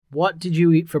What did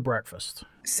you eat for breakfast?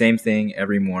 Same thing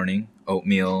every morning.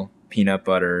 Oatmeal, peanut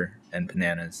butter, and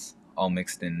bananas, all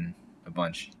mixed in a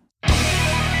bunch.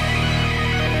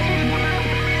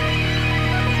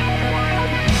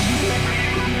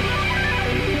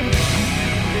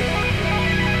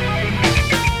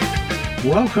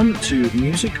 Welcome to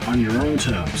Music on Your Own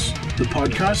Terms, the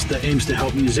podcast that aims to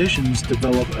help musicians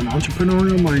develop an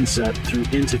entrepreneurial mindset through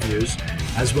interviews,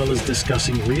 as well as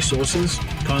discussing resources,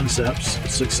 concepts,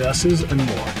 successes, and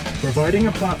more. Providing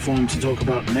a platform to talk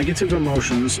about negative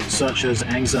emotions such as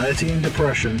anxiety and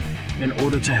depression in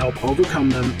order to help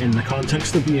overcome them in the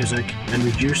context of music and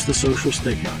reduce the social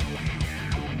stigma.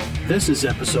 This is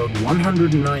episode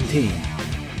 119.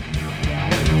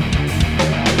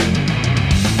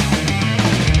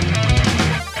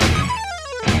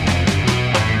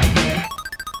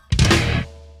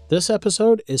 This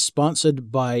episode is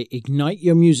sponsored by Ignite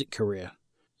Your Music Career.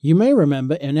 You may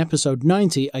remember in episode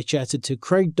 90 I chatted to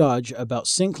Craig Dodge about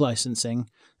sync licensing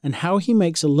and how he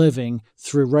makes a living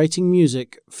through writing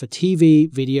music for TV,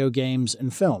 video games,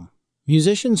 and film.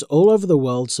 Musicians all over the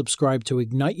world subscribe to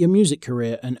Ignite Your Music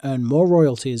Career and earn more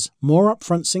royalties, more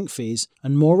upfront sync fees,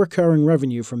 and more recurring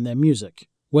revenue from their music.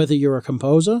 Whether you're a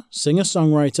composer,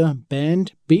 singer-songwriter,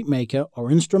 band, beatmaker, or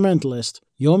instrumentalist,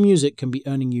 your music can be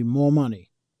earning you more money.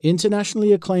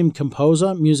 Internationally acclaimed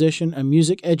composer, musician, and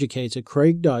music educator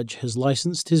Craig Dodge has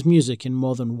licensed his music in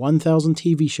more than 1,000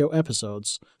 TV show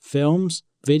episodes, films,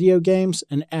 video games,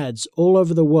 and ads all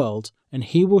over the world, and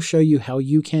he will show you how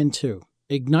you can too.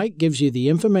 Ignite gives you the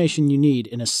information you need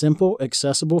in a simple,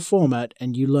 accessible format,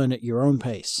 and you learn at your own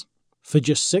pace. For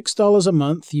just $6 a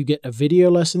month, you get a video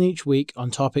lesson each week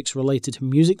on topics related to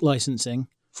music licensing,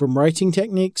 from writing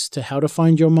techniques to how to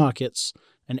find your markets,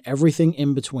 and everything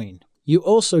in between. You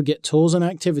also get tools and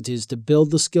activities to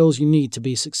build the skills you need to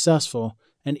be successful,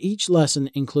 and each lesson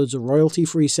includes a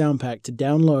royalty-free sound pack to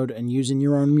download and use in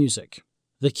your own music.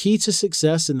 The key to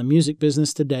success in the music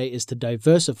business today is to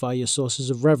diversify your sources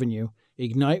of revenue.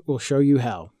 Ignite will show you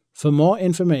how. For more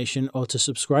information or to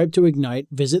subscribe to Ignite,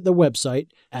 visit the website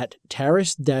at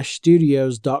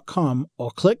taris-studios.com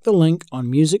or click the link on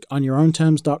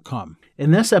musiconyourownterms.com.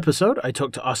 In this episode, I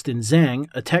talked to Austin Zhang,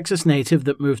 a Texas native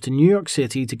that moved to New York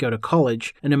City to go to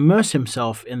college and immerse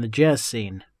himself in the jazz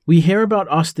scene. We hear about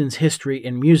Austin's history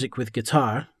in music with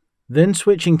guitar, then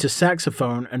switching to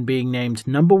saxophone and being named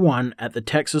number 1 at the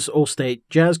Texas All-State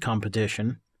Jazz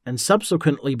Competition, and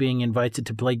subsequently being invited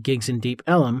to play gigs in Deep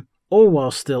Ellum, all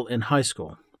while still in high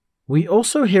school. We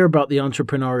also hear about the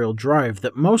entrepreneurial drive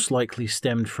that most likely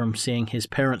stemmed from seeing his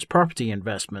parents' property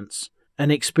investments,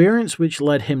 an experience which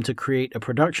led him to create a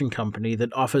production company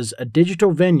that offers a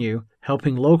digital venue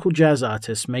helping local jazz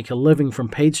artists make a living from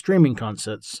paid streaming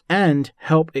concerts and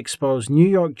help expose New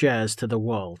York jazz to the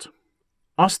world.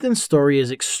 Austin's story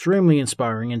is extremely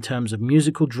inspiring in terms of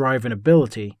musical drive and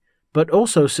ability, but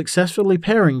also successfully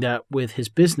pairing that with his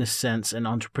business sense and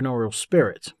entrepreneurial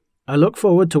spirit. I look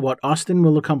forward to what Austin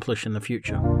will accomplish in the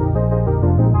future.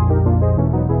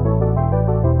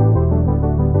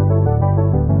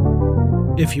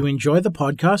 If you enjoy the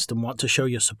podcast and want to show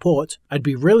your support, I'd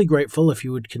be really grateful if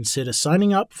you would consider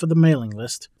signing up for the mailing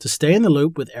list to stay in the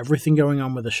loop with everything going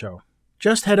on with the show.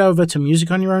 Just head over to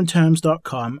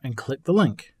musiconyourownterms.com and click the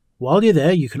link. While you're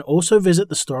there, you can also visit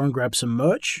the store and grab some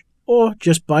merch, or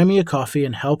just buy me a coffee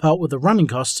and help out with the running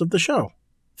costs of the show.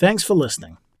 Thanks for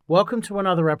listening. Welcome to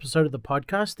another episode of the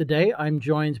podcast. Today, I'm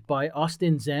joined by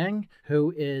Austin Zhang,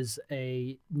 who is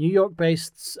a New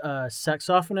York-based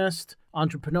saxophonist,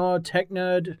 entrepreneur, tech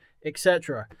nerd,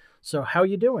 etc. So how are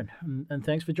you doing? And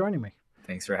thanks for joining me.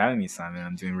 Thanks for having me, Simon.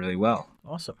 I'm doing really well.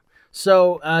 Awesome.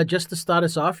 So just to start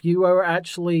us off,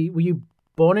 were you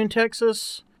born in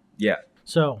Texas? Yeah.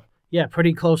 So, yeah,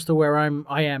 pretty close to where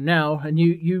I am now. And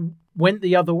you went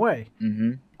the other way.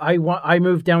 Mm-hmm. I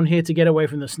moved down here to get away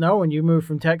from the snow, and you moved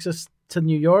from Texas to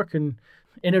New York and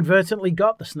inadvertently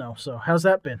got the snow. So how's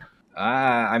that been?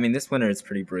 I mean, this winter is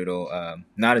pretty brutal.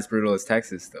 Not as brutal as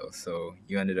Texas, though, so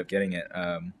you ended up getting it.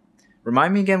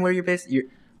 Remind me again where you're based?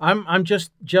 I'm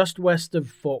just west of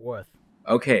Fort Worth.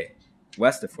 Okay,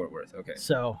 west of Fort Worth, okay.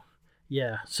 So,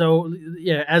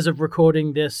 as of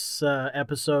recording this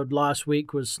episode, last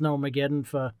week was Snowmageddon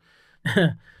for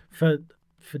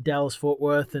Dallas-Fort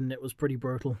Worth, and it was pretty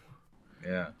brutal.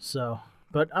 Yeah. So,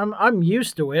 but I'm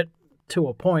used to it to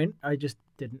a point. I just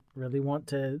didn't really want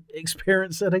to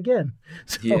experience it again.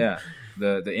 So, yeah,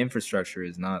 the infrastructure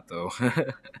is not, though.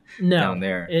 No, down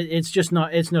there. It's just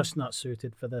not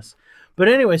suited for this. But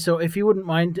anyway, so if you wouldn't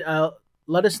mind,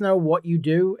 let us know what you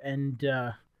do and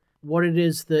what it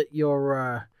is that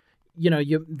you're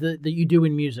that you do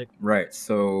in music. Right.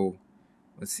 So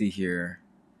let's see here.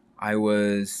 I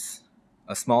was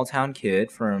a small town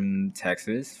kid from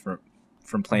Texas,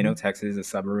 from Plano, Texas, a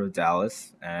suburb of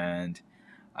Dallas, and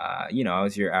I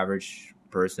was your average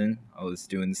person. I was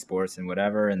doing sports and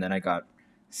whatever, and then I got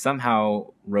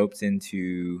somehow roped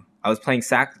into. I was playing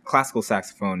classical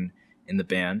saxophone in the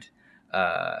band,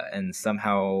 and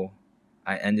somehow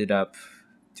I ended up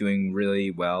doing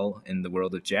really well in the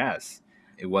world of jazz.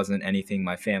 It wasn't anything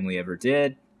my family ever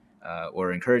did,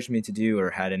 or encouraged me to do,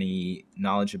 or had any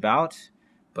knowledge about,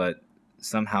 but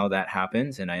somehow that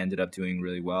happened, and I ended up doing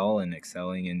really well and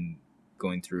excelling and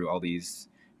going through all these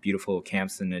beautiful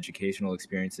camps and educational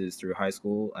experiences through high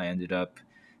school. I ended up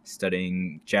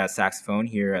studying jazz saxophone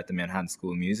here at the Manhattan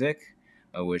School of Music,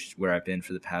 where I've been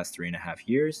for the past 3.5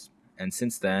 years. And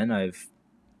since then, I've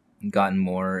gotten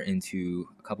more into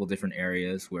a couple different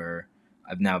areas where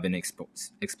I've now been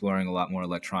exploring a lot more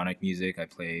electronic music. I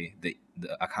play the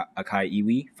Akai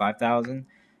Iwi 5000,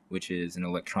 which is an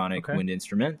electronic wind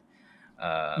instrument.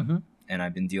 And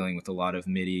I've been dealing with a lot of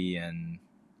MIDI and,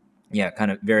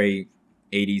 kind of very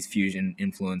 80s fusion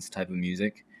influence type of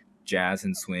music. Jazz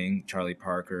and swing, Charlie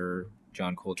Parker,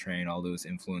 John Coltrane, all those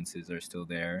influences are still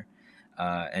there.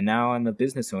 And now I'm a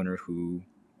business owner who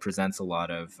presents a lot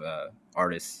of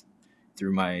artists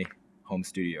through my home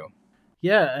studio.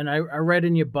 Yeah, and I read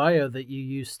in your bio that you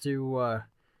used to,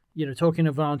 talking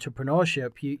of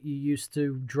entrepreneurship, you used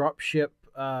to drop ship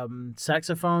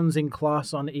saxophones in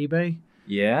class on eBay.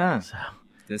 Yeah. So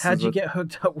how'd you get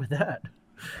hooked up with that?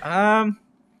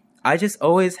 I just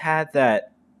always had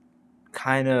that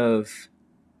kind of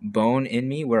bone in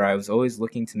me where I was always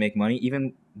looking to make money,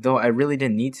 even though I really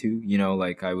didn't need to.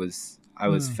 I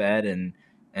was fed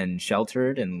and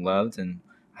sheltered and loved and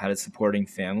had a supporting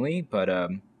family, but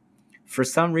for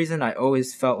some reason I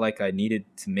always felt like I needed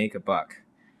to make a buck.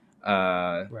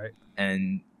 Right.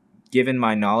 And given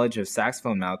my knowledge of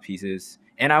saxophone mouthpieces,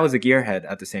 and I was a gearhead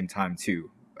at the same time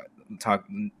too.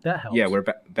 That helps. Yeah, we're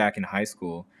back in high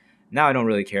school. Now I don't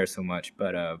really care so much,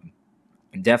 but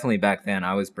definitely back then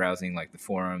I was browsing like the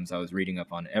forums. I was reading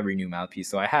up on every new mouthpiece,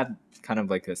 so I had kind of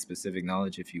like a specific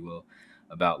knowledge, if you will,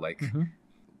 about like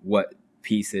what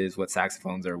pieces, what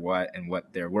saxophones are what, and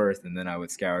what they're worth. And then I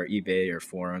would scour eBay or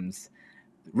forums,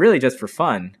 really just for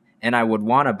fun, and I would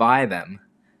want to buy them,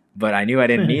 but I knew I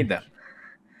didn't need them.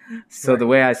 So the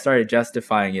way I started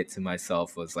justifying it to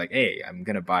myself was like, hey, I'm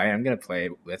going to buy it. I'm going to play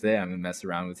with it. I'm going to mess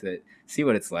around with it, see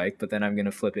what it's like, but then I'm going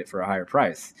to flip it for a higher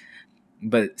price.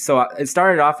 But so it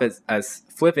started off as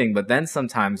flipping, but then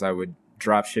sometimes I would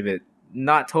drop ship it,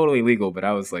 not totally legal, but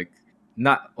I was like,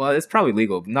 it's probably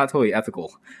legal, but not totally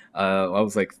ethical. I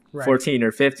was like 14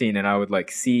 or 15, and I would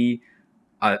like see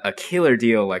a killer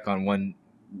deal like on one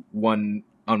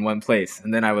place,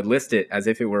 and then I would list it as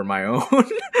if it were my own,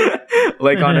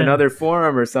 like on another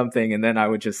forum or something, and then I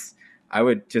would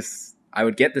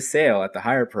get the sale at the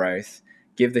higher price,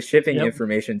 give the shipping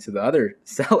information to the other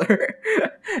seller,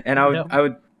 and I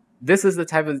would this is the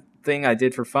type of thing I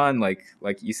did for fun, like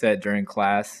you said, during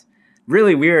class.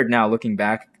 Really weird now looking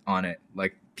back on it,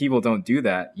 like people don't do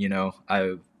that,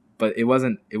 but it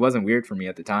wasn't weird for me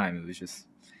at the time. It was just,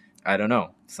 I don't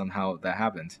know, somehow that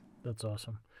happened. That's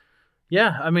awesome.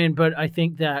 Yeah, I mean, but I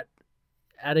think that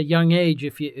at a young age,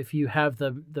 if you have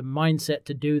the mindset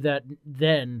to do that,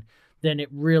 then it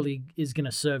really is going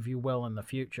to serve you well in the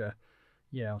future.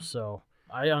 So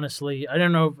I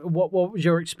don't know what was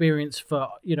your experience for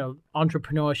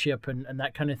entrepreneurship and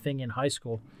that kind of thing in high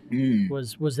school.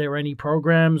 Was there any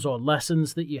programs or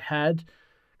lessons that you had?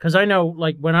 Because I know,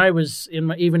 like, when I was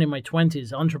even in my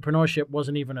 20s, entrepreneurship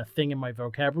wasn't even a thing in my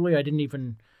vocabulary. I didn't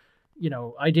even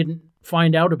I didn't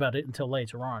find out about it until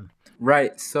later on.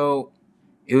 Right. So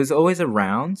it was always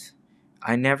around.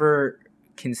 I never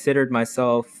considered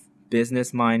myself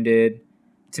business-minded.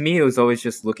 To me, it was always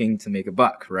just looking to make a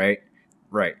buck, right?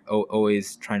 Right.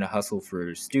 Always trying to hustle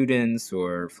for students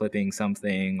or flipping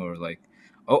something, or like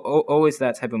always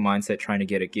that type of mindset, trying to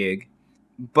get a gig.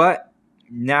 But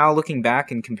now looking back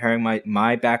and comparing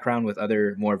my background with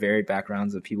other more varied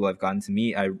backgrounds of people I've gotten to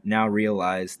meet, I now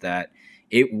realize that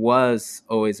it was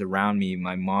always around me.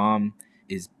 My mom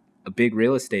is a big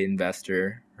real estate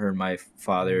investor. Her and my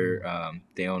father,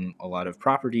 they own a lot of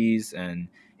properties, and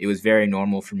it was very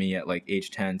normal for me at like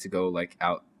age 10 to go like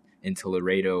out into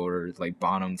Laredo or like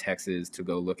Bonham, Texas, to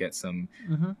go look at some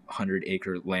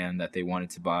 100-acre land that they wanted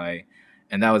to buy.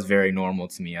 And that was very normal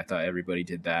to me. I thought everybody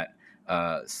did that.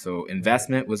 So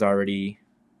investment was already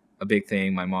a big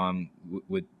thing. My mom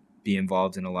would be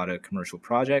involved in a lot of commercial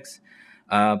projects.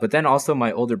 But then also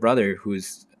my older brother,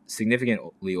 who's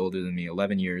significantly older than me,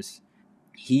 11 years,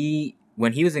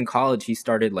 when he was in college, he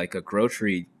started like a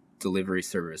grocery delivery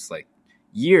service. Like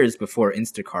years before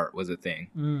Instacart was a thing.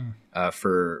 Mm.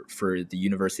 For the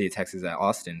University of Texas at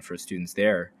Austin, for students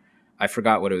there. I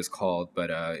forgot what it was called, but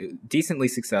decently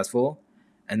successful.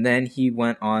 And then he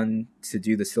went on to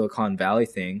do the Silicon Valley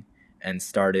thing and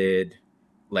started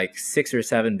like 6 or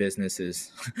 7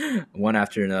 businesses, one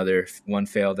after another, one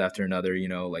failed after another. You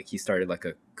know, like he started like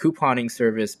a couponing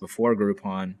service before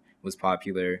Groupon was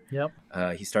popular. Yep.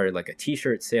 He started like a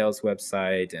t-shirt sales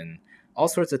website and all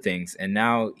sorts of things. And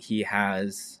now he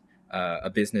has a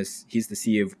business. He's the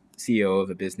CEO of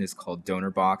a business called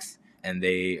DonorBox, and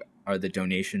they are the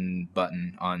donation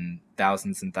button on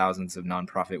thousands and thousands of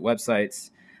nonprofit websites.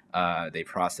 They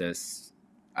process,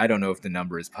 I don't know if the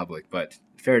number is public, but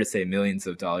fair to say millions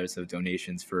of dollars of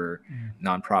donations for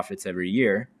nonprofits every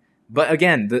year. But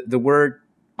again, the word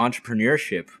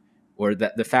entrepreneurship, or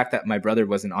that the fact that my brother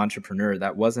was an entrepreneur,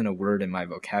 that wasn't a word in my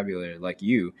vocabulary like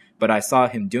you, but I saw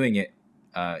him doing it.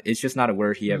 It's just not a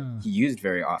word he used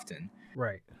very often.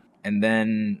 Right. And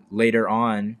then later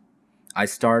on, I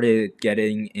started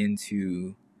getting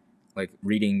into like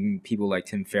reading people like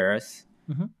Tim Ferriss,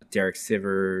 Derek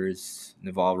Sivers,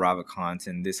 Naval Ravikant,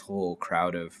 and this whole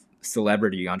crowd of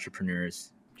celebrity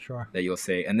entrepreneurs that you'll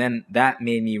say. And then that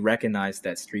made me recognize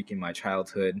that streak in my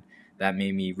childhood. That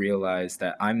made me realize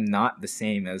that I'm not the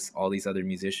same as all these other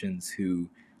musicians who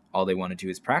all they want to do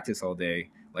is practice all day.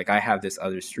 Like I have this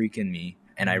other streak in me.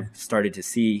 And I started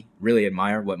to really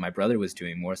admire what my brother was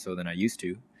doing more so than I used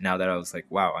to. Now that I was like,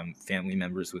 wow, I'm family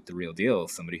members with the real deal.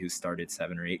 Somebody who started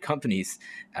 7 or 8 companies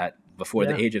before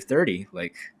the age of 30.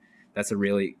 Like that's a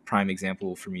really prime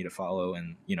example for me to follow.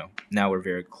 And, you know, now we're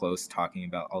very close talking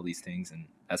about all these things. And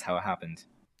that's how it happened.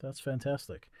 That's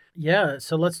fantastic. Yeah,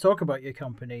 so let's talk about your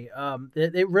company.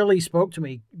 It really spoke to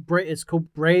me. It's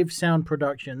called Brave Sound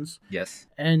Productions. Yes.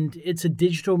 And it's a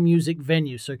digital music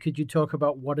venue. So could you talk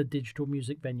about what a digital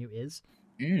music venue is?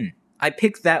 I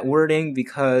picked that wording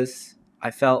because I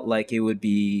felt like it would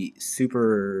be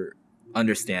super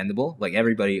understandable. Like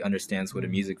everybody understands what a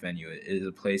music venue is. It is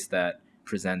a place that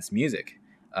presents music.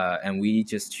 And we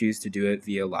just choose to do it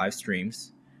via live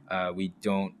streams. We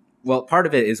don't. Well, part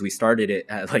of it is we started it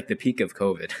at like the peak of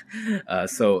COVID.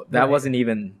 So that wasn't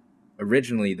even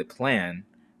originally the plan.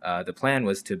 The plan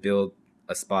was to build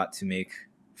a spot to make,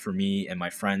 for me and my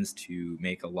friends, to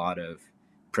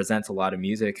present a lot of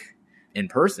music in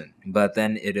person. But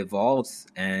then it evolved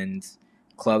and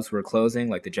clubs were closing,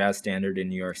 like the Jazz Standard in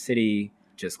New York City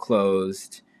just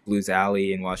closed. Blues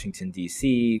Alley in Washington,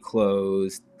 D.C.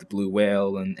 closed. The Blue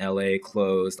Whale in L.A.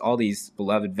 closed. All these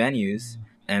beloved venues.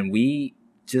 And we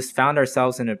just found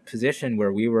ourselves in a position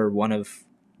where we were one of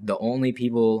the only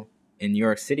people in New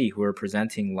York City who were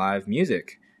presenting live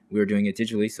music. We were doing it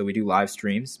digitally, so we do live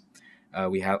streams.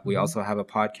 We also have a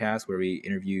podcast where we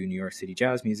interview New York City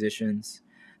jazz musicians.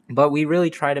 But we really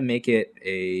try to make it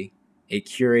a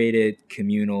curated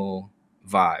communal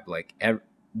vibe. Like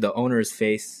the owner's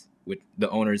face, with the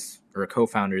owners or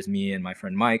co-founders, me and my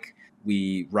friend Mike,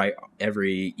 we write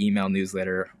every email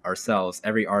newsletter ourselves.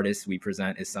 Every artist we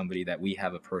present is somebody that we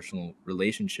have a personal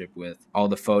relationship with. All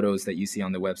the photos that you see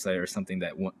on the website are something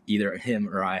that either him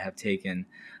or I have taken.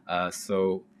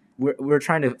 So we're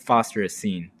trying to foster a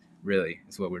scene, really,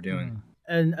 is what we're doing.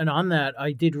 And on that,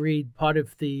 I did read part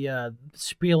of the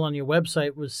spiel on your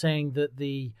website was saying that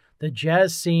the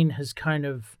jazz scene has kind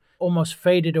of almost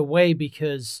faded away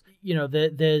because, you know,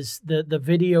 there's the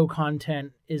video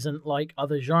content isn't like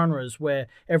other genres where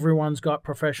everyone's got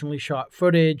professionally shot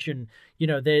footage and, you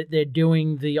know, they're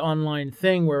doing the online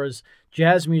thing, whereas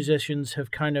jazz musicians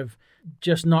have kind of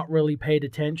just not really paid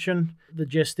attention, the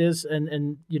gist is,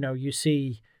 and you know, you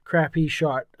see crappy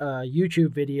shot YouTube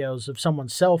videos of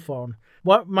someone's cell phone.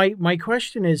 What my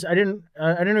question is, I don't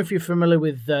know if you're familiar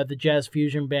with the jazz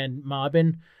fusion band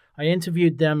Marbin. I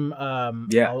interviewed them a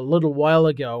little while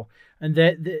ago, and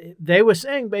they were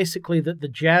saying basically that the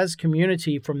jazz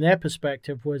community, from their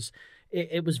perspective, was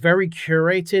it was very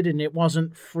curated and it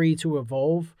wasn't free to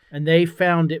evolve, and they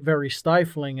found it very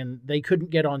stifling, and they couldn't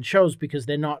get on shows because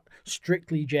they're not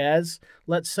strictly jazz,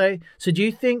 let's say. So do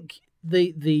you think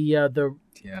the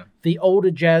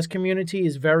older jazz community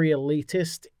is very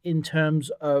elitist in terms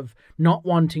of not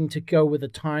wanting to go with the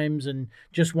times and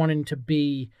just wanting to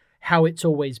be how it's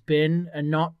always been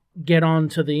and not get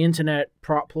onto the internet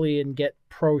properly and get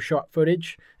pro shot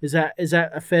footage? Is that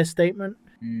a fair statement?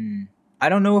 I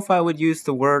don't know if I would use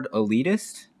the word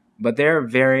elitist, but they're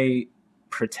very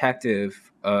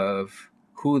protective of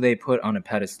who they put on a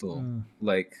pedestal.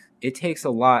 Like, it takes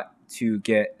a lot to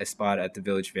get a spot at the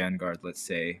Village Vanguard, let's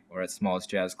say, or at Smalls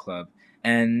Jazz Club.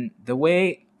 And the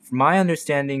way, my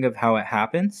understanding of how it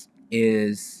happens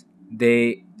is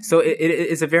it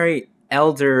is a very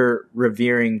elder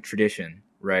revering tradition,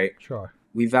 right? Sure.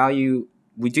 We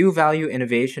do value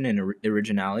innovation and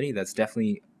originality. That's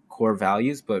definitely core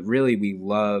values, but really we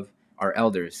love our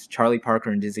elders. Charlie Parker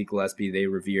and Dizzy Gillespie, they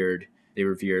revered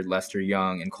Lester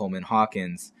Young and Coleman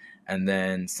Hawkins. And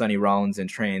then Sonny Rollins and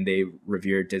Train, they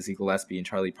revered Dizzy Gillespie and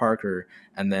Charlie Parker,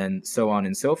 and then so on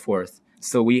and so forth.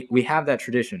 So we have that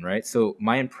tradition, right? So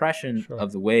my impression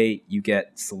of the way you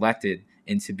get selected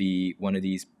into be one of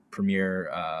these premier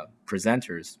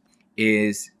presenters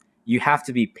is you have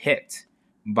to be picked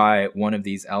by one of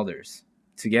these elders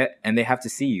and they have to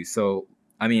see you. So,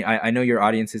 I mean, I know your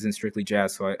audience isn't strictly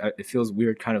jazz, so it feels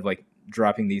weird kind of like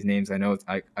dropping these names. I know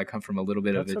I come from a little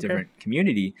bit of a different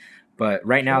community, but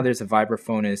right now there's a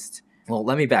vibraphonist. Well,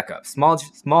 let me back up.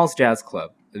 Smalls Jazz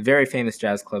Club, a very famous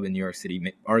jazz club in New York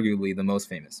City, arguably the most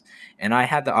famous. And I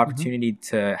had the opportunity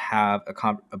to have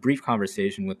a brief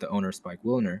conversation with the owner, Spike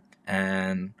Wilner,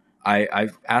 and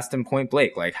I've asked him point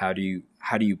blank, like, how do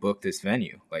you book this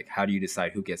venue? Like, how do you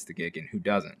decide who gets the gig and who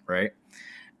doesn't, right?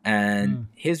 And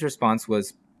his response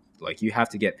was, like, you have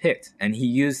to get picked. And he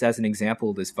used as an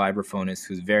example this vibraphonist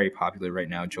who's very popular right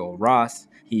now, Joel Ross.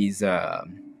 He's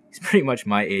pretty much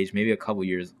my age, maybe a couple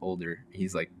years older.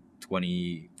 He's like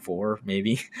 24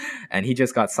 maybe, and he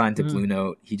just got signed to Blue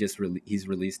Note. He's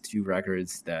released 2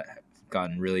 records that have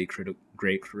gotten really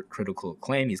great critical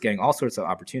acclaim. He's getting all sorts of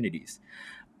opportunities.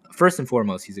 First and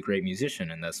foremost, he's a great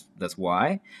musician, and that's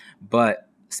why. But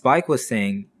Spike was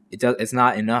saying it's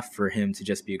not enough for him to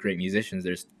just be a great musician.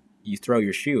 You throw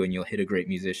your shoe and you'll hit a great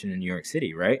musician in New York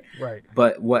City, right? Right.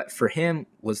 But what for him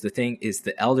was the thing is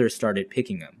the elders started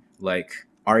picking him. Like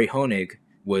Ari Honig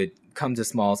would come to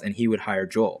Smalls and he would hire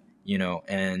Joel,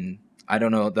 and I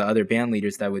don't know the other band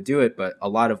leaders that would do it, but a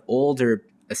lot of older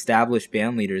established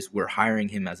band leaders were hiring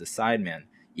him as a sideman,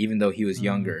 even though he was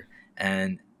younger.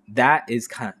 And that is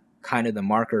kind of the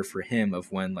marker for him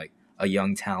of when like a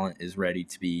young talent is ready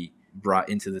to be brought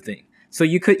into the thing. So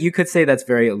you could say that's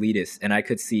very elitist, and I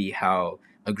could see how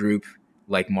a group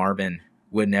like Marvin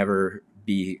would never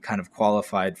be kind of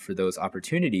qualified for those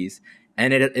opportunities.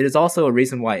 And it is also a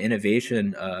reason why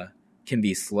innovation can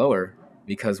be slower,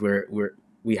 because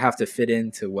we have to fit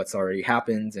into what's already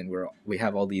happened, and we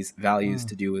have all these values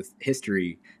to do with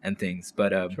history and things.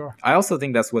 But I also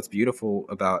think that's what's beautiful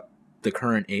about the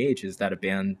current age is that a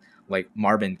band like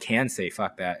Marvin can say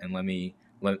fuck that and let me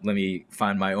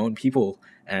find my own people,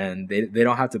 and they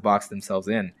don't have to box themselves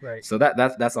in. Right. So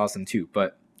that's awesome too.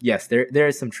 But yes, there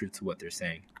is some truth to what they're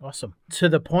saying. Awesome. To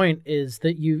the point is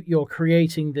that you're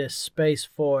creating this space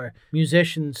for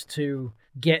musicians to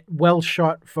get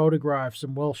well-shot photographs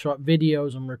and well-shot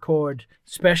videos and record,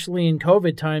 especially in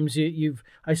COVID times.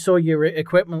 I saw your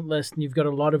equipment list, and you've got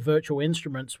a lot of virtual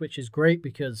instruments, which is great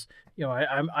because,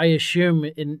 I assume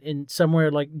in somewhere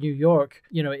like New York,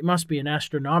 it must be an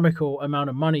astronomical amount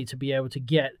of money to be able to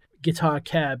get guitar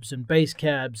cabs and bass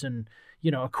cabs and,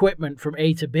 equipment from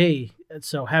A to B.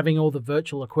 So having all the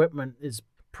virtual equipment is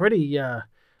pretty,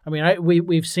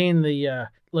 we've seen the,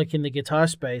 like in the guitar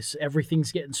space,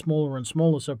 everything's getting smaller and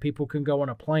smaller, so people can go on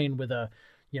a plane with a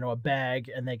bag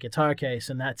and their guitar case,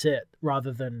 and that's it,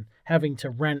 rather than having to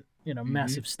rent,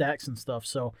 massive stacks and stuff.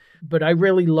 So, but I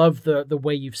really love the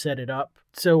way you've set it up.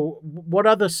 So what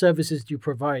other services do you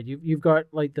provide? You've got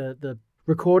like the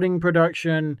recording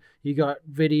production, you got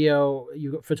video,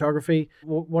 you got photography.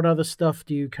 What other stuff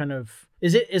do you kind of,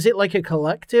 is it like a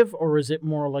collective, or is it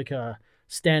more like a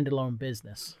standalone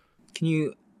business? Can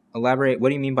you elaborate? What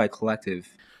do you mean by collective?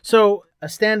 So a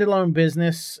standalone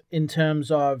business in terms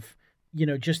of,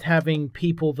 just having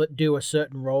people that do a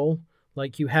certain role,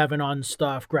 like you have an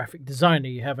on-staff graphic designer,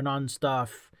 you have an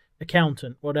on-staff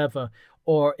accountant, whatever.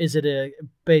 Or is it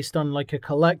based on like a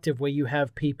collective where you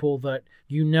have people that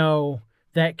you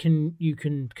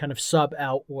can kind of sub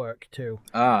out work to?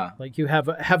 Like you have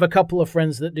a couple of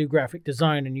friends that do graphic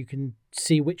design, and you can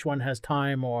see which one has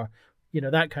time, or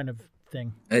that kind of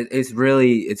thing. It's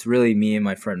really me and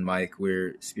my friend Mike.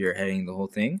 We're spearheading the whole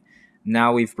thing.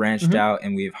 Now we've branched out,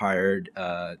 and we've hired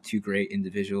 2 great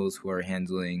individuals who are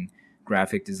handling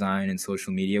graphic design and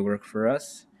social media work for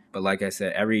us. But like I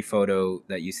said, every photo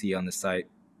that you see on the site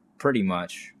pretty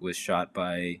much was shot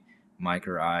by Mike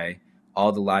or I.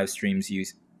 All the live streams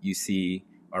you see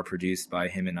are produced by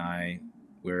him and I.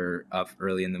 We're up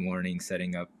early in the morning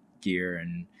setting up gear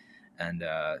and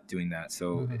doing that.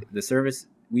 So the service,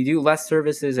 we do less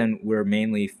services, and we're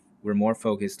more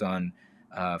focused on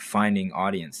finding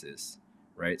audiences,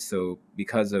 right? So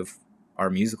because of our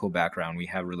musical background, we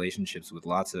have relationships with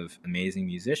lots of amazing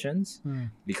musicians.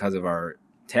 Because of our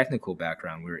technical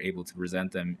background, we're able to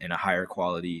present them in a higher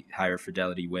quality, higher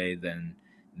fidelity way than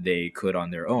they could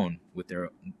on their own with their.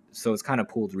 So it's kind of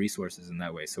pooled resources in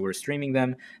that way. So we're streaming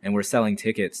them and we're selling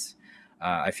tickets.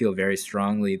 I feel very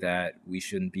strongly that we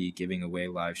shouldn't be giving away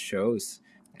live shows.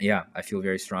 Yeah, I feel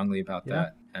very strongly about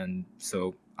that. And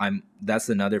so that's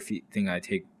another thing I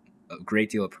take a great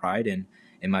deal of pride in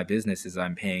my business is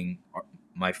I'm paying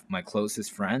my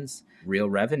closest friends real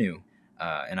revenue.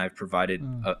 And I've provided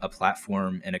a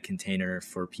platform and a container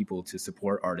for people to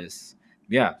support artists.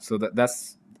 Yeah, so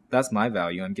that's my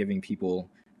value. I'm giving people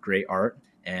great art,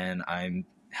 and I'm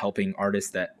helping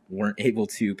artists that weren't able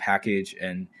to package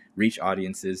and reach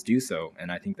audiences do so.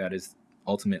 And I think that is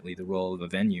ultimately the role of a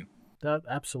venue.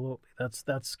 Absolutely.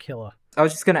 That's killer. I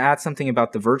was just going to add something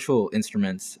about the virtual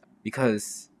instruments,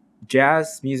 because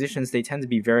jazz musicians, they tend to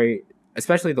be very,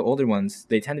 especially the older ones,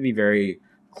 they tend to be very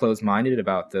closed-minded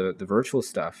about the virtual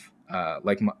stuff.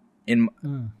 In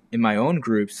my own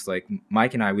groups, like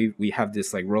Mike and I, we have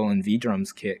this like Roland V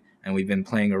drums kit, and we've been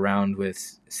playing around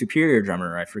with Superior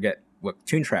Drummer. I forget what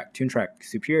Toontrack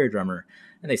Superior Drummer,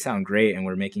 and they sound great. And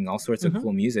we're making all sorts of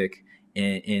cool music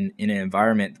in an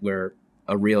environment where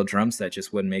a real drum set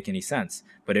just wouldn't make any sense.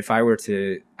 But if I were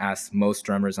to ask most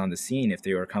drummers on the scene if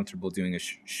they were comfortable doing a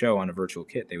show on a virtual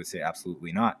kit, they would say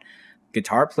absolutely not.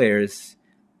 Guitar players,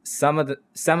 some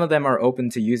of them are open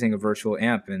to using a virtual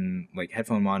amp and like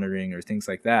headphone monitoring or things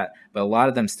like that, but a lot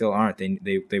of them still aren't.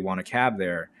 They want a cab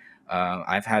there.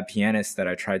 I've had pianists that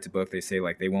I tried to book. They say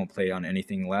like they won't play on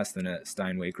anything less than a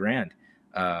Steinway Grand,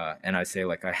 and I say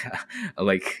like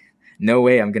like no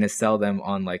way I'm gonna sell them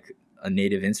on like a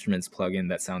Native Instruments plugin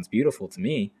that sounds beautiful to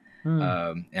me.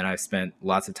 And I've spent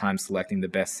lots of time selecting the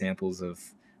best samples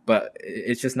but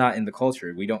it's just not in the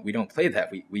culture. We don't play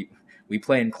that. We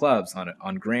play in clubs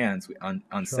on grands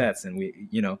on sets, and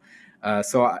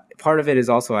so part of it is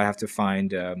also I have to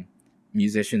find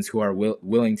musicians who are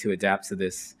willing to adapt to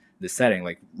this setting.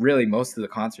 Like really, most of the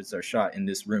concerts are shot in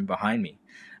this room behind me,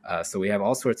 so we have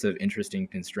all sorts of interesting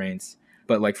constraints.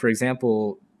 But like for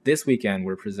example, this weekend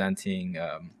we're presenting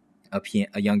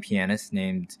a young pianist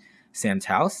named Sam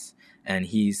Taus, and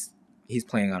he's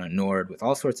playing on a Nord with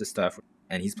all sorts of stuff.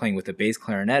 And he's playing with a bass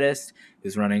clarinetist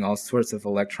who's running all sorts of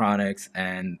electronics,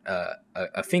 and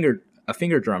a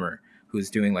finger drummer who's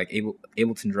doing like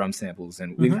Ableton drum samples.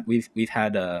 And we've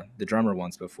had the drummer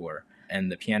once before,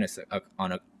 and the pianist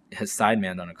has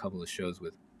sidemanned on a couple of shows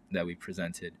that we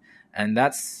presented. And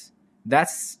that's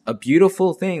a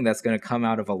beautiful thing that's going to come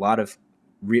out of a lot of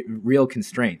real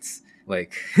constraints.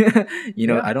 Like,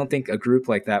 I don't think a group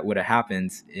like that would have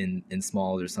happened in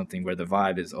Smalls or something where the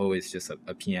vibe is always just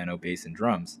a piano, bass, and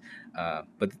drums.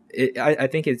 But I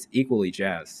think it's equally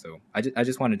jazz. So I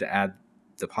just wanted to add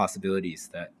the possibilities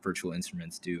that virtual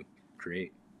instruments do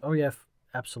create. Oh, yeah,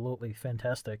 absolutely.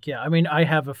 Fantastic. Yeah, I mean, I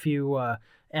have a few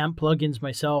amp plugins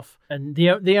myself, and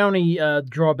the only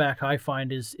drawback I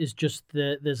find is just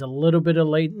there's a little bit of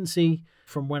latency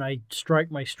from when I strike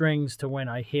my strings to when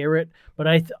I hear it. But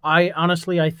I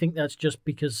honestly think that's just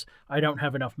because I don't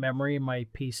have enough memory in my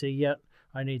PC yet.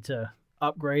 I need to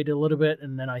upgrade a little bit,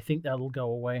 and then I think that'll go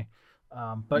away.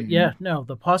 But yeah, no,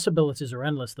 the possibilities are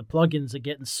endless. The plugins are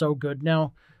getting so good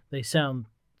now. They sound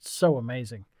so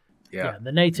amazing. Yeah,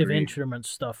 the Native Instruments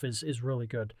stuff is really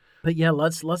good. But yeah,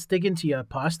 let's dig into your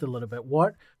past a little bit.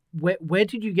 Where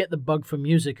did you get the bug for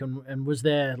music, and was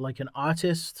there like an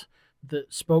artist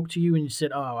that spoke to you and you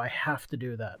said, "Oh, I have to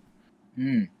do that"?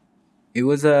 It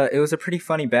was a pretty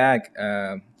funny bag.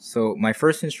 So my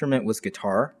first instrument was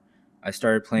guitar. I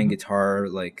started playing guitar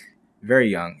like very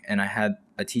young, and I had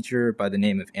a teacher by the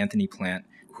name of Anthony Plant,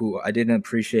 who I didn't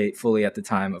appreciate fully at the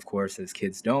time, of course, as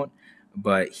kids don't.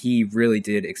 But he really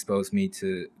did expose me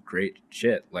to great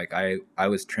shit. Like I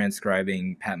was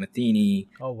transcribing Pat Metheny,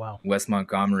 Wes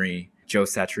Montgomery, Joe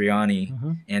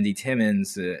Satriani, Andy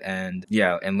Timmons, and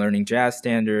learning jazz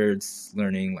standards,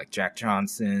 learning like Jack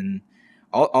Johnson,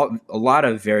 a lot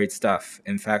of varied stuff.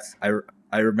 In fact,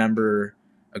 I remember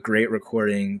a great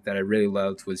recording that I really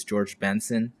loved was George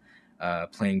Benson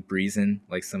playing Breezin',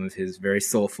 like some of his very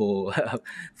soulful,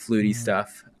 fluty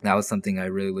stuff. That was something I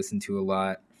really listened to a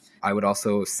lot. I would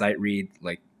also sight read,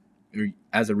 like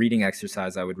as a reading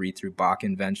exercise, I would read through Bach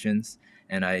inventions,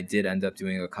 and I did end up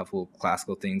doing a couple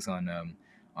classical things on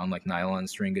like nylon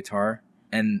string guitar.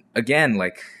 And again,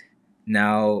 like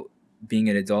now being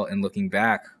an adult and looking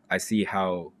back, I see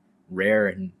how rare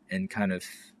and kind of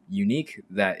unique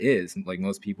that is. Like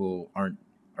most people aren't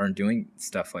doing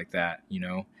stuff like that,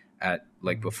 at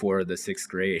like before the 6th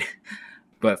grade.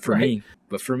 But for me,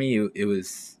 it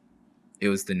was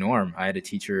the norm. I had a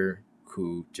teacher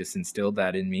who just instilled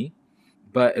that in me.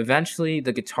 But eventually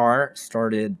the guitar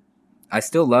started. I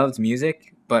still loved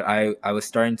music, but I was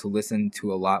starting to listen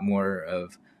to a lot more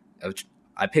of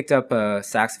I picked up a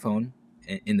saxophone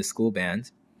in the school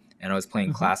band, and I was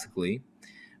playing classically.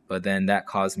 But then that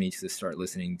caused me to start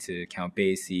listening to Count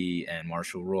Basie and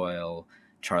Marshall Royal,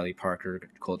 Charlie Parker,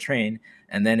 Coltrane,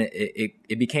 and then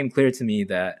it became clear to me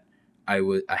that I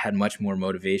had much more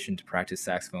motivation to practice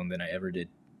saxophone than I ever did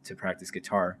to practice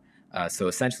guitar. So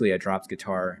essentially, I dropped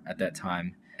guitar at that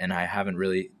time, and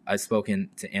I've spoken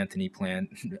to Anthony Plant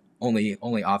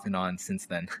only off and on since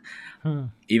then.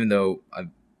 Even though I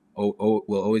will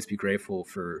always be grateful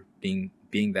for being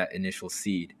that initial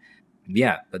seed.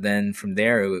 Yeah, but then from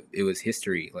there it was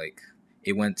history. Like,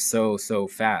 it went so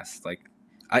fast. Like,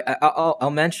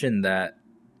 I'll mention that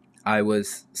I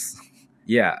was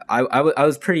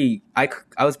pretty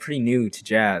new to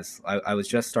jazz. I was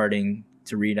just starting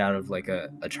to read out of like a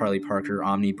Charlie Parker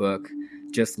Omni book,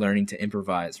 just learning to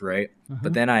improvise, right?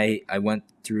 But then I went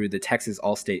through the Texas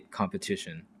All-State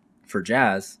competition for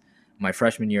jazz my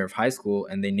freshman year of high school,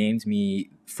 and they named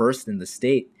me first in the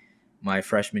state my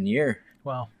freshman year.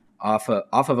 Wow. Off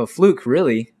of a fluke,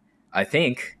 really, I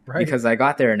think, right. Because I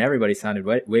got there and everybody sounded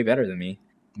way better than me.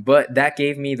 But that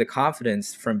gave me the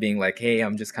confidence from being like, hey,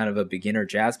 I'm just kind of a beginner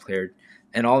jazz player.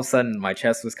 And all of a sudden, my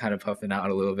chest was kind of puffing out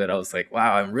a little bit. I was like,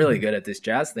 wow, I'm really good at this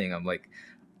jazz thing. I'm like,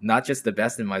 not just the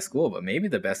best in my school, but maybe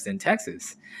the best in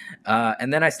Texas.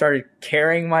 And then I started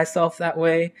carrying myself that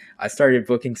way. I started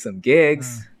booking some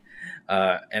gigs.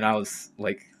 And I was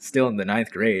like still in the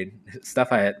 9th grade,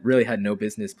 stuff I really had no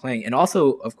business playing. And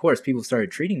also, of course, people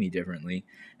started treating me differently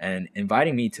and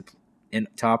inviting me to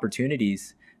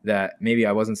opportunities that maybe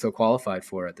I wasn't so qualified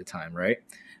for at the time, right?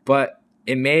 But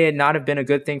it may not have been a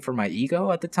good thing for my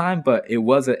ego at the time, but it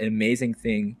was an amazing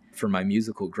thing for my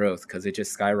musical growth because it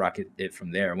just skyrocketed it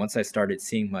from there. Once I started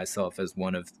seeing myself as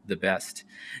one of the best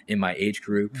in my age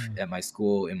group, at my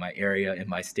school, in my area, in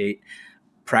my state,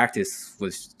 practice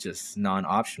was just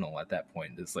non-optional at that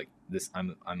point. It's like this,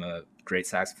 I'm a great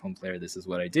saxophone player. This is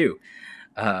what I do.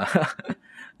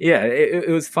 Yeah, it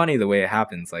was funny the way it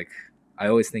happens. Like, I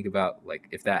always think about like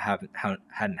if that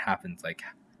hadn't happened, like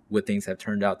would things have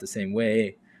turned out the same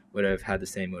way? Would I have had the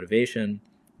same motivation?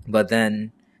 But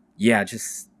then, yeah,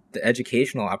 just the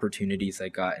educational opportunities I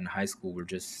got in high school were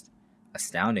just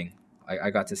astounding. I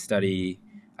got to study.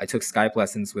 I took Skype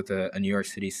lessons with a New York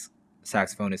City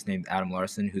saxophonist named Adam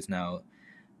Larson, who's now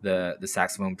the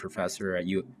saxophone professor at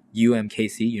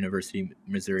UMKC, University of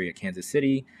Missouri at Kansas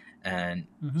City. And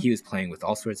he was playing with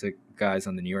all sorts of guys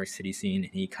on the New York City scene.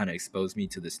 And he kind of exposed me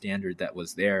to the standard that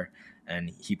was there. And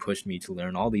he pushed me to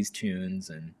learn all these tunes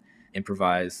and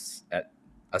improvise at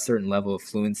a certain level of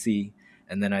fluency.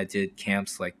 And then I did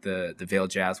camps like the Vail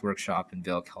Jazz Workshop in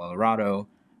Vail, Colorado,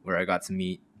 where I got to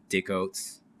meet Dick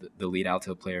Oates, the lead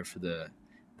alto player for the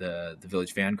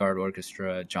Village Vanguard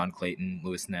Orchestra, John Clayton,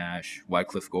 Lewis Nash,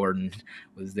 Wycliffe Gordon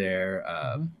was there.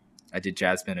 I did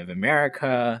Jazz Band of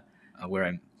America,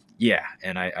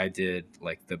 and I did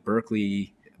like the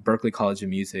Berklee College of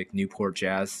Music Newport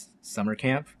Jazz Summer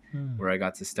Camp, where I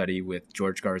got to study with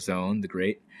George Garzone, the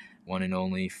great one and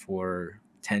only, for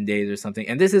 10 days or something.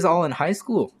 And this is all in high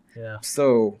school. Yeah.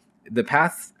 So the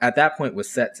path at that point was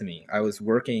set to me. I was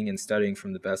working and studying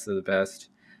from the best of the best,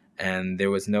 and there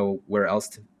was nowhere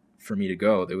else for me to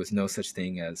go. There was no such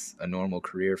thing as a normal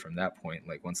career from that point.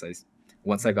 Like once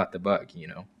I got the bug, you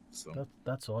know. So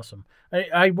that's awesome.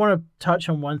 I want to touch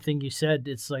on one thing you said.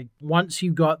 It's like once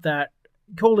you got that,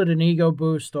 call it an ego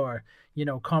boost or, you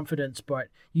know, confidence, but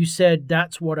you said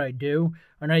that's what I do.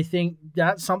 And I think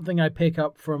that's something I pick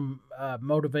up from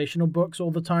motivational books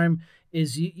all the time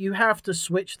is you have to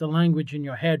switch the language in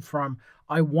your head from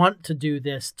I want to do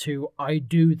this to I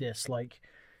do this. Like,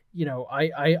 you know,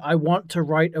 I want to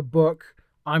write a book.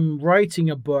 I'm writing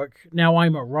a book. Now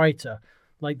I'm a writer.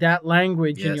 Like that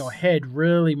language in your head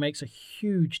really makes a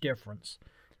huge difference.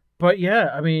 But yeah,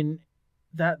 I mean,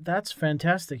 that's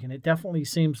fantastic. And it definitely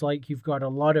seems like you've got a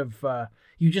lot of,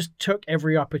 you just took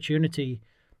every opportunity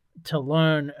to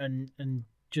learn and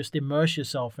just immerse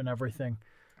yourself in everything.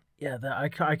 Yeah,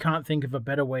 I can't think of a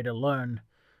better way to learn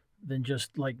than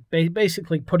just like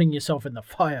basically putting yourself in the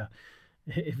fire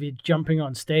if you're jumping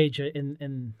on stage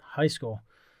in high school.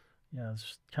 Yeah,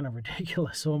 it's kind of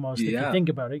ridiculous almost if you think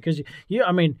about it. Because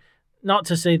I mean, not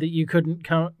to say that you couldn't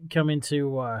come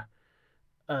into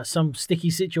some sticky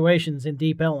situations in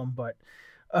Deep Ellum, but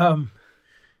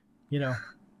you know,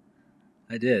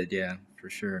 I did, yeah, for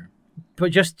sure.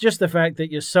 But just the fact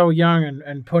that you're so young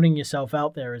and putting yourself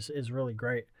out there is really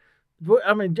great.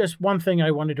 I mean, just one thing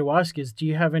I wanted to ask is, do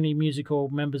you have any musical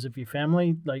members of your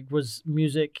family? Like, was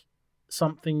music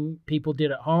something people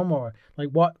did at home, or like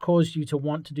what caused you to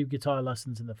want to do guitar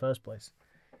lessons in the first place?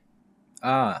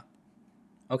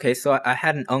 Okay, so I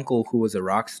had an uncle who was a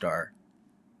rock star.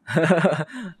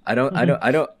 I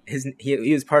don't.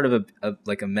 He was part of a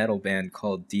like a metal band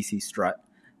called DC Strut,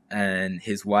 and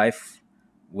his wife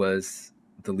was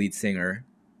the lead singer.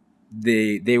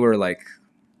 They were like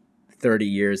 30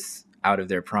 years out of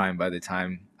their prime by the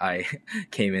time I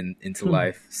came into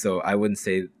life. So I wouldn't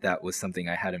say that was something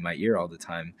I had in my ear all the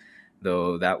time,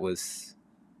 though that was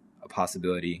a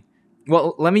possibility.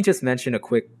 Well, let me just mention a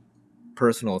quick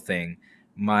personal thing.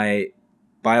 My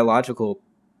biological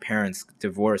parents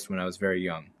divorced when I was very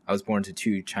young. I was born to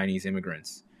 2 Chinese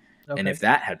immigrants. Okay. And if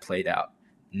that had played out,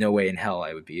 no way in hell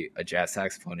I would be a jazz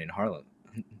saxophone in Harlem.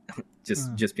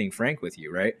 just being frank with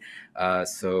you, right?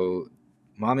 So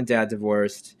mom and dad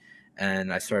divorced,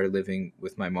 and I started living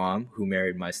with my mom, who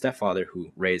married my stepfather,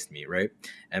 who raised me, right?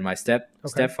 And my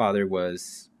stepfather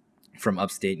was from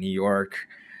upstate New York.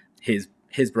 His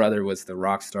brother was the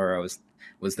rock star. I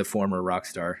was the former rock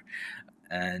star,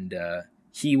 and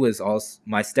he was also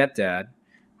my stepdad,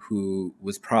 who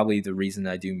was probably the reason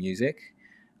I do music.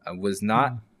 Is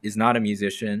not a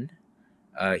musician.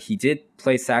 He did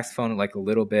play saxophone like a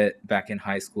little bit back in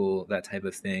high school, that type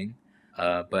of thing.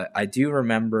 But I do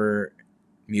remember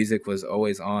music was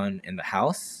always on in the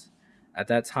house at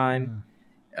that time.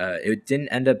 It didn't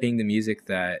end up being the music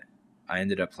that I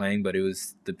ended up playing, but it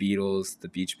was the Beatles, the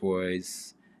Beach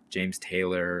Boys, James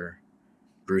Taylor,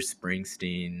 Bruce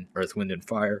Springsteen, Earth, Wind and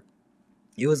Fire.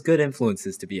 It was good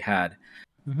influences to be had.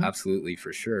 Absolutely,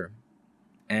 for sure.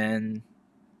 And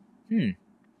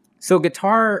so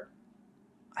guitar,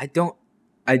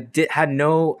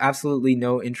 absolutely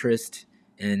no interest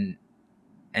in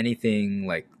anything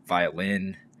like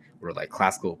violin or like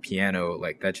classical piano.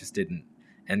 Like that just didn't.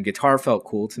 And guitar felt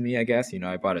cool to me, I guess.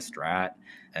 I bought a Strat,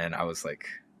 and I was like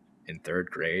in 3rd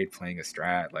grade playing a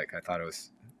Strat. Like I thought it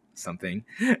was something.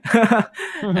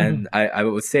 And I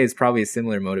would say it's probably a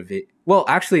similar motivate. Well,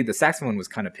 actually, the saxophone was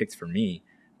kind of picked for me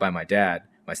by my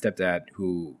stepdad,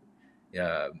 who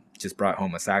just brought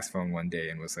home a saxophone one day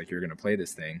and was like, "You're gonna play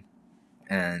this thing,"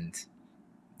 and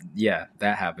yeah,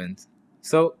 that happened.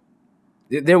 So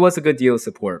there was a good deal of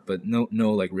support, but no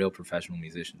like real professional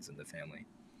musicians in the family.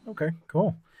 Okay,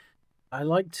 cool. I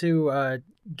like to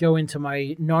go into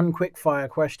my non-quick fire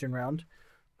question round.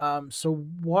 So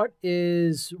what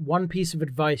is one piece of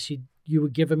advice you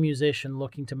would give a musician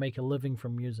looking to make a living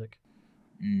from music?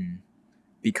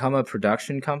 Become a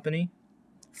production company.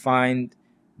 Find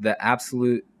the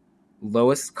absolute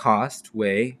lowest cost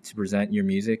way to present your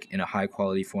music in a high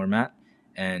quality format,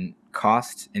 and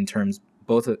cost in terms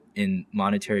both in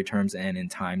monetary terms and in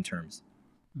time terms.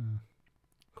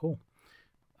 Cool.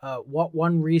 What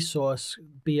one resource,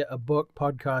 be it a book,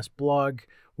 podcast, blog,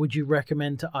 would you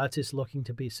recommend to artists looking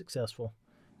to be successful?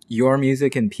 Your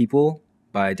Music and People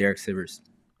by Derek Sivers.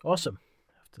 Awesome.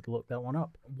 Have to look that one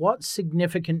up. What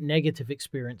significant negative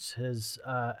experience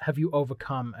have you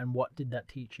overcome, and what did that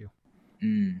teach you?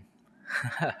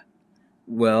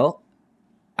 Well,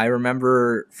 I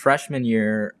remember freshman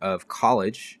year of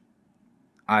college,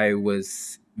 I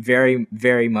was very,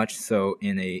 very much so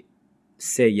in a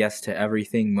say yes to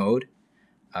everything mode.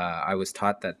 I was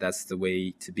taught that that's the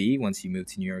way to be once you move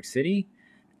to New York City,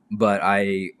 but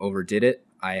I overdid it.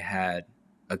 I had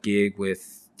a gig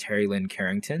with Terry Lynn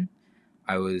Carrington.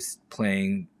 I was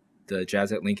playing the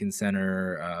Jazz at Lincoln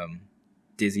Center,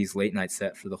 Dizzy's late night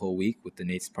set for the whole week with the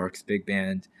Nate Sparks Big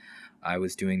Band. I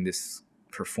was doing this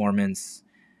performance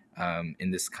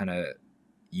in this kind of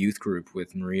youth group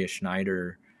with Maria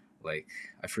Schneider. Like,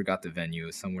 I forgot the venue. It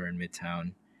was somewhere in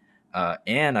Midtown.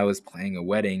 And I was playing a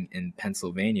wedding in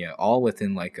Pennsylvania, all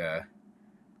within like a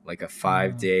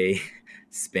 5-day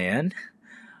span.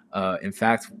 In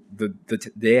fact, the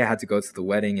day I had to go to the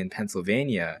wedding in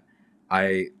Pennsylvania,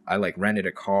 I like rented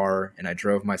a car and I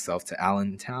drove myself to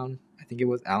Allentown. I think it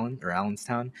was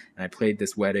Allenstown, and I played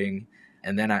this wedding.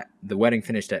 And then the wedding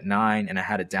finished at 9, and I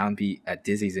had a downbeat at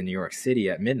Dizzy's in New York City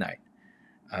at midnight.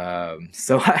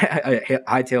 So I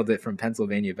hightailed it from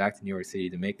Pennsylvania back to New York City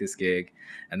to make this gig,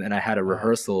 and then I had a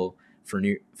rehearsal for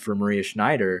Maria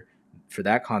Schneider for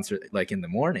that concert, like in the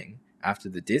morning after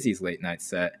the Dizzy's late night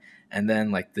set, and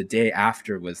then like the day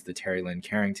after was the Terry Lynn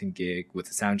Carrington gig with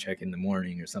a sound check in the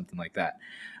morning or something like that.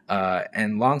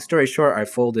 And long story short, I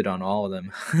folded on all of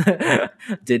them.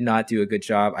 Did not do a good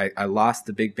job. I lost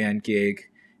the big band gig.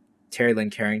 Terry Lynn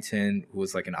Carrington, who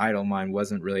was like an idol of mine,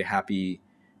 wasn't really happy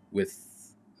with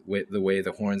the way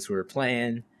the horns were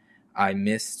playing. I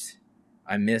missed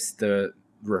the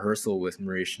rehearsal with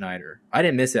Maria Schneider. I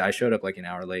didn't miss it. I showed up like an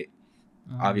hour late.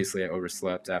 Obviously, I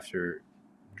overslept after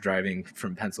driving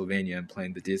from Pennsylvania and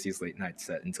playing the Dizzy's late night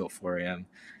set until 4 a.m.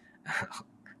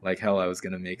 Like hell, I was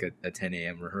going to make a 10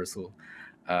 a.m. rehearsal.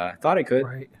 Thought I could.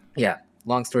 Right. Yeah.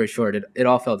 Long story short, it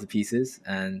all fell to pieces,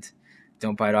 and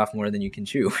don't bite off more than you can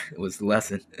chew. It was the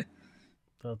lesson.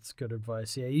 That's good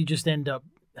advice. Yeah, you just end up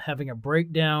having a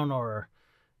breakdown, or,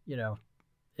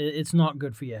 it's not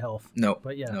good for your health. No.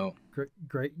 But yeah, no.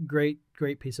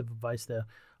 Great piece of advice there.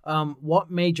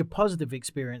 What major positive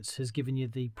experience has given you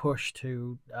the push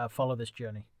to follow this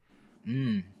journey?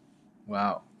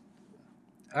 Wow.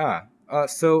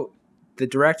 So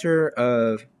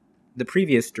the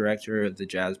previous director of the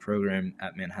jazz program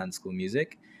at Manhattan School of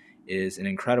Music is an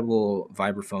incredible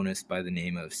vibraphonist by the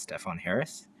name of Stefan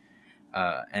Harris.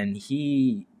 And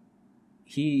he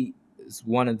is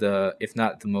one of the, if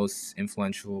not the most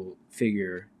influential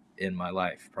figure in my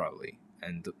life, probably.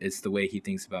 And it's the way he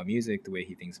thinks about music, the way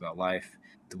he thinks about life,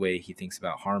 the way he thinks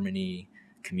about harmony,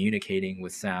 communicating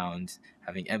with sound,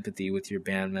 having empathy with your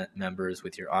band members,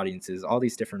 with your audiences, all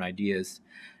these different ideas.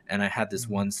 And I had this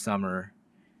one summer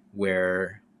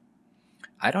where,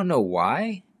 I don't know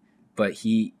why, but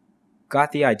he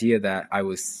got the idea that I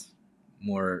was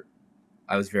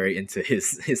very into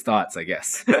his thoughts, I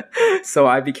guess. So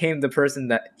I became the person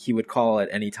that he would call at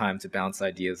any time to bounce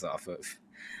ideas off of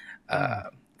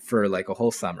for like a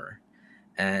whole summer.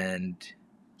 And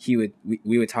we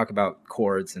would talk about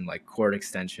chords and like chord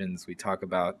extensions. We talk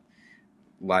about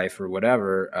life or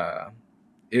whatever. I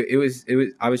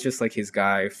was just like his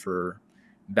guy for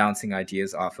bouncing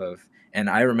ideas off of. And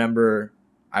I remember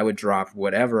I would drop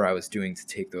whatever I was doing to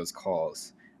take those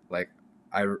calls. Like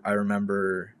I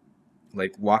remember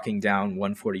like walking down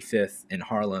 145th in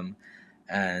Harlem,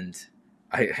 and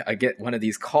I get one of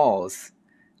these calls.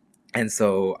 And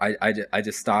so I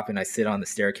just stop and I sit on the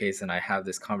staircase and I have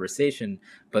this conversation.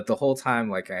 But the whole time,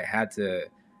 like I had to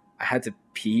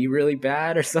pee really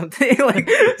bad or something, like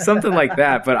something like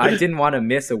that. But I didn't want to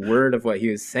miss a word of what he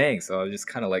was saying. So I was just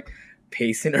kind of like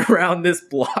pacing around this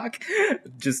block,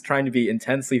 just trying to be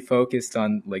intensely focused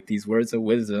on like these words of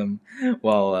wisdom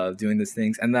while doing these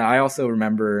things. And then I also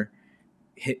remember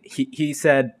he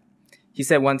said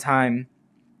one time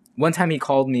he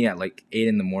called me at like 8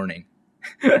 a.m.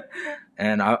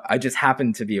 and I just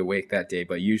happened to be awake that day,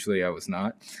 but usually I was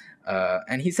not.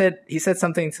 And he said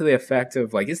something to the effect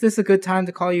of like, "Is this a good time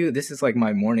to call you? This is like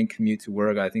my morning commute to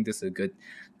work. I think this is a good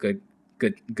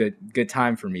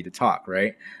time for me to talk,"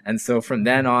 right? And so from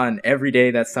then on, every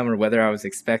day that summer, whether I was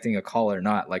expecting a call or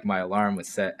not, like my alarm was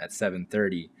set at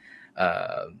 7:30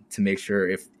 to make sure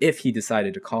if he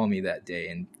decided to call me that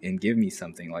day and give me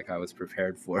something, like I was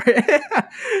prepared for it.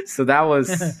 So that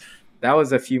was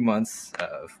a few months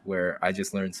where I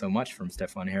just learned so much from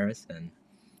Stefan Harris, and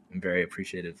I'm very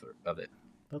appreciative of it.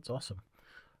 That's awesome.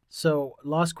 So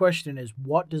last question is,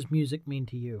 what does music mean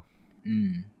to you?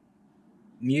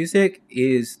 Music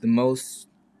is the most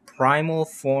primal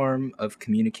form of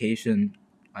communication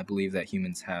I believe that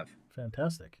humans have.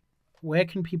 Fantastic. Where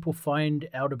can people find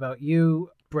out about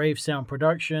you, Brave Sound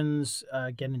Productions,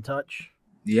 get in touch?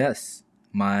 Yes.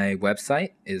 My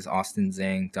website is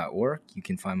austinzhang.org. You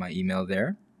can find my email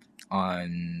there.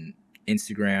 On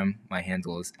Instagram, my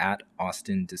handle is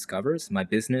 @AustinDiscovers. My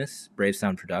business, Brave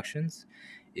Sound Productions,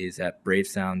 is at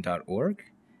bravesound.org.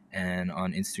 And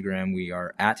on Instagram, we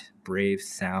are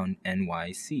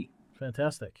 @BraveSoundNYC.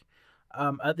 Fantastic.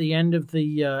 At the end of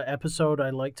the episode,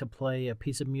 I like to play a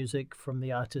piece of music from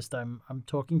the artist I'm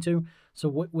talking to. So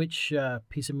which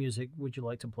piece of music would you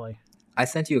like to play? I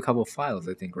sent you a couple of files,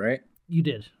 I think, right? You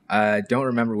did. I don't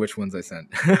remember which ones I sent.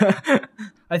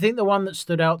 I think the one that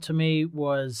stood out to me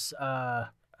was,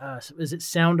 is it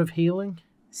Sound of Healing?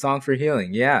 Song for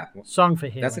Healing, yeah. Song for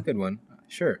Healing. That's a good one.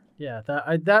 Sure. Yeah,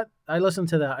 I listened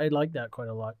to that. I like that quite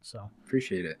a lot. So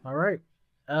appreciate it. All right.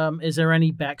 Is there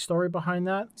any backstory behind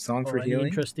that? Song for any Healing?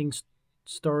 Interesting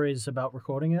stories about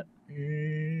recording it?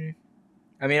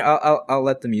 I mean, I'll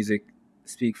let the music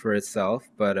speak for itself,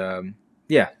 but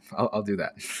yeah, I'll do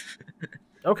that.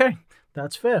 Okay,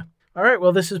 that's fair. All right.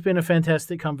 Well, this has been a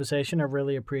fantastic conversation. I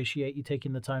really appreciate you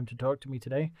taking the time to talk to me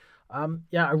today.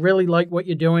 Yeah, I really like what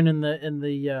you're doing in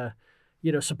the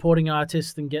supporting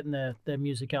artists and getting their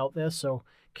music out there. So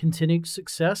continued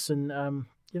success, and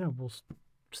we'll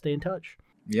stay in touch.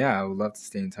 Yeah, I would love to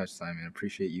stay in touch, Simon. I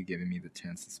appreciate you giving me the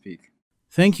chance to speak.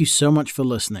 Thank you so much for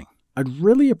listening. I'd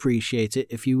really appreciate it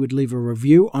if you would leave a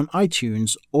review on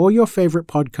iTunes or your favorite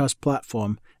podcast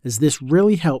platform, as this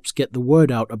really helps get the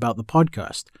word out about the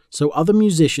podcast, so other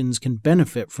musicians can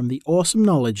benefit from the awesome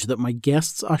knowledge that my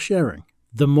guests are sharing.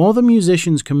 The more the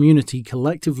musicians community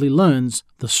collectively learns,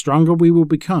 the stronger we will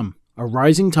become. A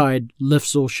rising tide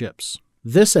lifts all ships.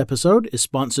 This episode is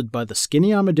sponsored by the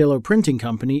Skinny Armadillo Printing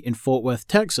Company in Fort Worth,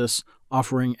 Texas,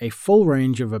 offering a full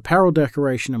range of apparel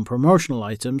decoration and promotional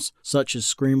items such as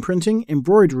screen printing,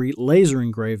 embroidery, laser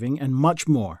engraving, and much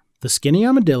more. The Skinny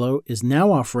Armadillo is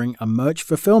now offering a merch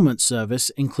fulfillment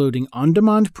service including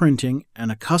on-demand printing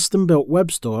and a custom-built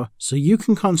web store so you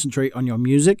can concentrate on your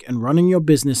music and running your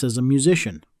business as a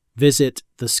musician. Visit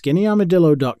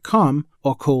theskinnyarmadillo.com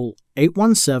or call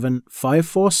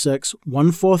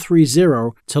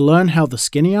 817-546-1430 to learn how the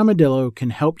Skinny Armadillo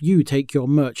can help you take your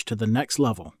merch to the next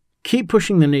level. Keep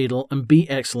pushing the needle and be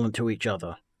excellent to each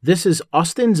other. This is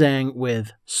Austin Zhang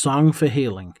with Song for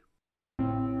Healing.